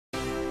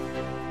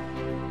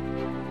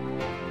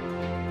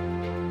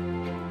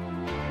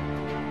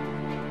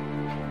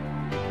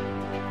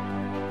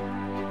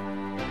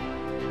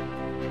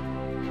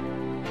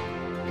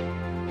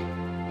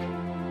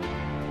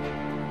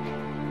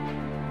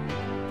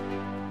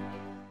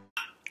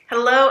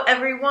Hello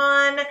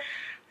everyone,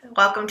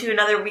 welcome to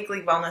another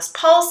weekly wellness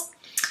pulse.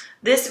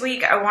 This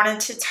week I wanted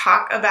to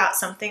talk about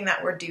something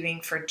that we're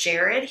doing for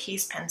Jared.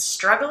 He's been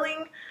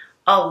struggling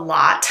a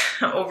lot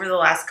over the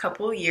last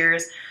couple of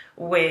years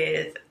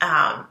with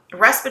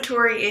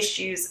respiratory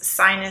issues,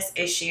 sinus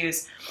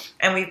issues,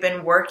 and we've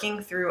been working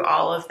through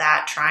all of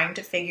that, trying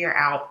to figure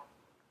out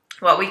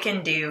what we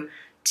can do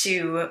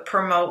to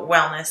promote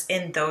wellness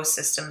in those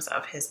systems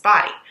of his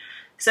body.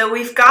 So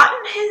we've gotten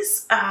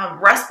his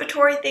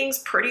respiratory things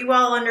pretty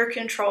well under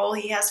control.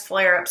 He has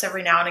flare-ups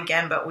every now and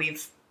again, but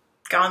we've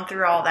gone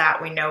through all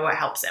that. We know what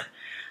helps him.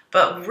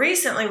 But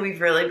recently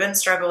we've really been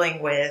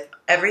struggling with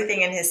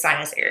everything in his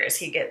sinus areas.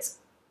 He gets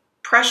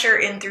pressure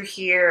in through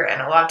here,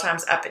 and a lot of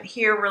times up in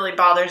here really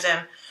bothers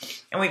him.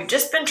 And we've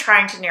just been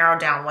trying to narrow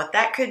down what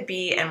that could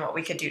be and what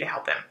we could do to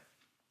help him.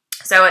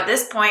 So at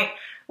this point,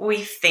 we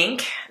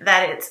think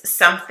that it's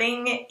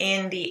something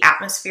in the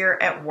atmosphere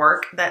at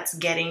work that's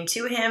getting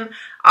to him.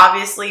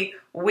 Obviously,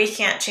 we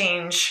can't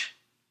change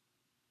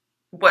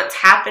what's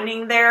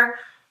happening there,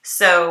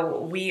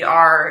 so we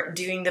are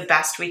doing the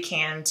best we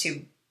can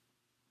to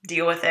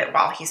deal with it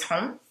while he's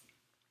home.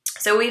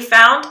 So we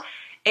found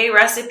a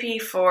recipe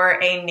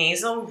for a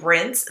nasal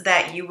rinse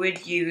that you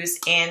would use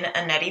in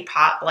a neti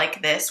pot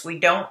like this. We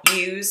don't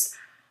use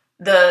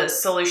the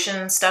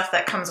solution stuff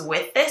that comes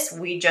with this.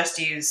 We just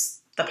use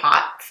the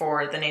pot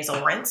for the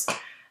nasal rinse.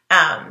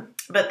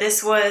 But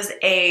this was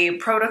a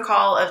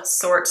protocol of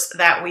sorts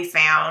that we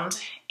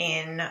found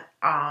in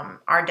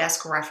our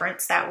desk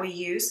reference that we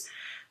use.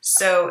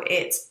 So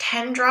it's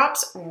 10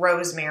 drops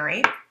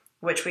rosemary,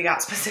 which we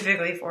got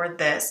specifically for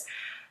this,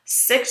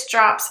 6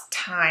 drops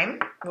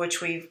thyme,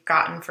 which we've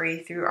gotten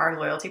free through our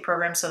loyalty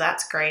program, so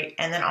that's great,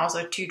 and then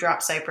also 2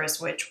 drops cypress,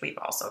 which we've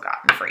also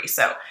gotten free.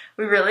 So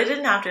we really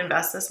didn't have to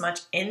invest this much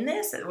in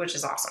this, which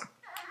is awesome.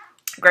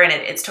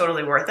 Granted, it's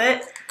totally worth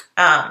it,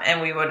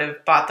 and we would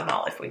have bought them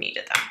all if we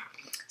needed them.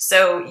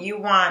 So you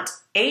want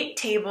 8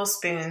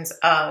 tablespoons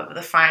of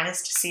the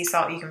finest sea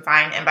salt you can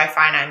find, and by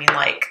fine I mean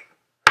like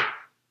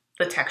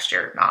the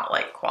texture, not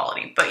like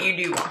quality, but you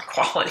do want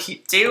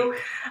quality too.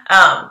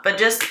 But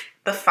just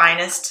the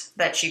finest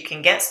that you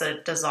can get so that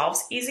it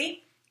dissolves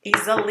easily.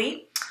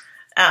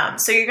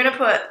 So you're going to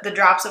put the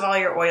drops of all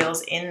your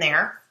oils in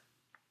there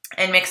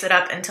and mix it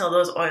up until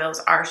those oils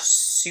are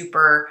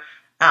super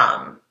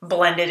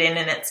blended in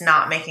and it's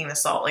not making the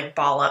salt like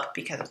ball up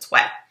because it's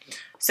wet.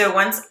 So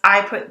once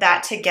I put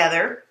that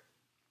together,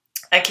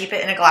 I keep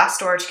it in a glass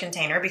storage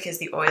container because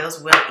the oils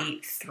will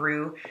eat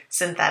through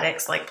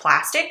synthetics like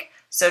plastic.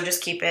 So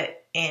just keep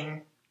it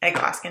in a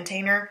glass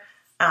container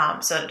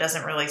so it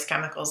doesn't release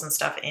chemicals and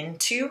stuff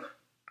into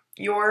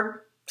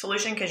your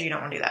solution because you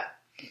don't want to do that.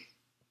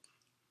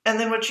 And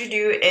then what you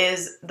do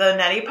is the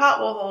neti pot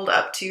will hold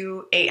up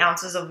to 8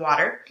 ounces of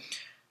water.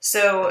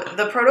 So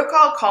the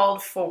protocol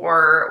called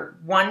for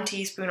 1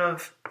 teaspoon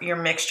of your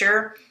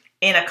mixture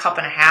in a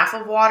 1.5 cups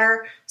of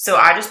water. So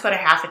I just put a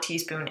 1/2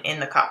 teaspoon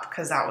in the cup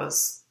because that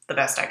was the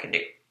best I could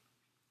do,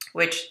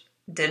 which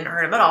didn't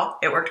hurt him at all.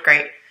 It worked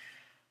great.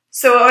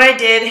 So what I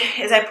did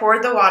is I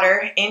poured the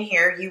water in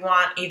here. You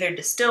want either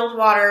distilled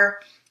water,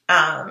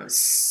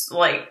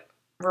 like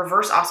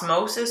reverse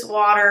osmosis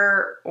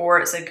water, or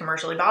it said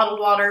commercially bottled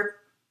water.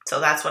 So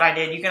that's what I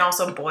did. You can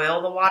also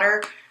boil the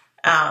water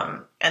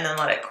and then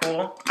let it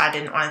cool. I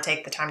didn't want to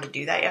take the time to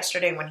do that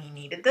yesterday when he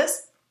needed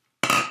this.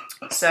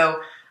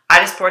 So I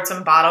just poured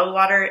some bottled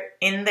water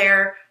in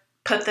there,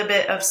 put the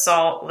bit of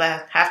salt,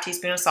 the 1/2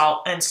 teaspoon of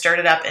salt, and stirred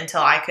it up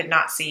until I could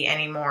not see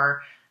any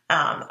more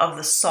of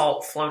the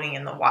salt floating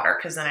in the water,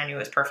 because then I knew it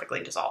was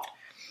perfectly dissolved.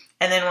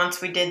 And then once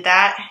we did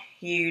that,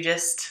 you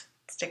just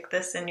stick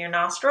this in your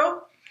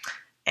nostril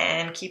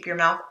and keep your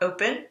mouth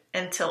open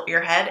and tilt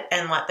your head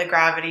and let the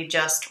gravity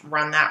just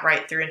run that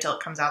right through until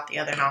it comes out the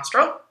other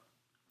nostril.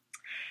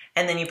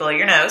 And then you blow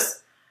your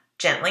nose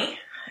gently.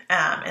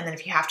 And then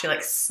if you have to,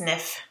 like,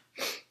 sniff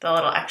the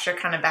little extra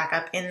kind of back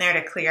up in there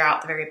to clear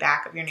out the very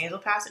back of your nasal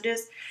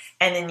passages.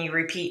 And then you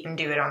repeat and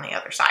do it on the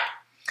other side.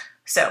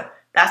 So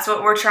that's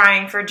what we're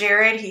trying for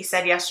Jared. He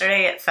said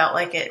yesterday it felt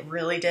like it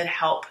really did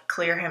help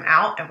clear him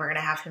out, and we're going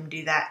to have him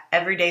do that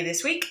every day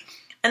this week.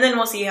 And then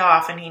we'll see how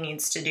often he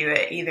needs to do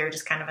it, either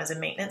just kind of as a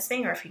maintenance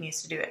thing or if he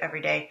needs to do it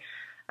every day,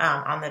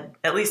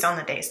 at least on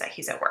the days that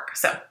he's at work.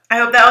 So I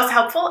hope that was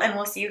helpful, and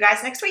we'll see you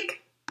guys next week.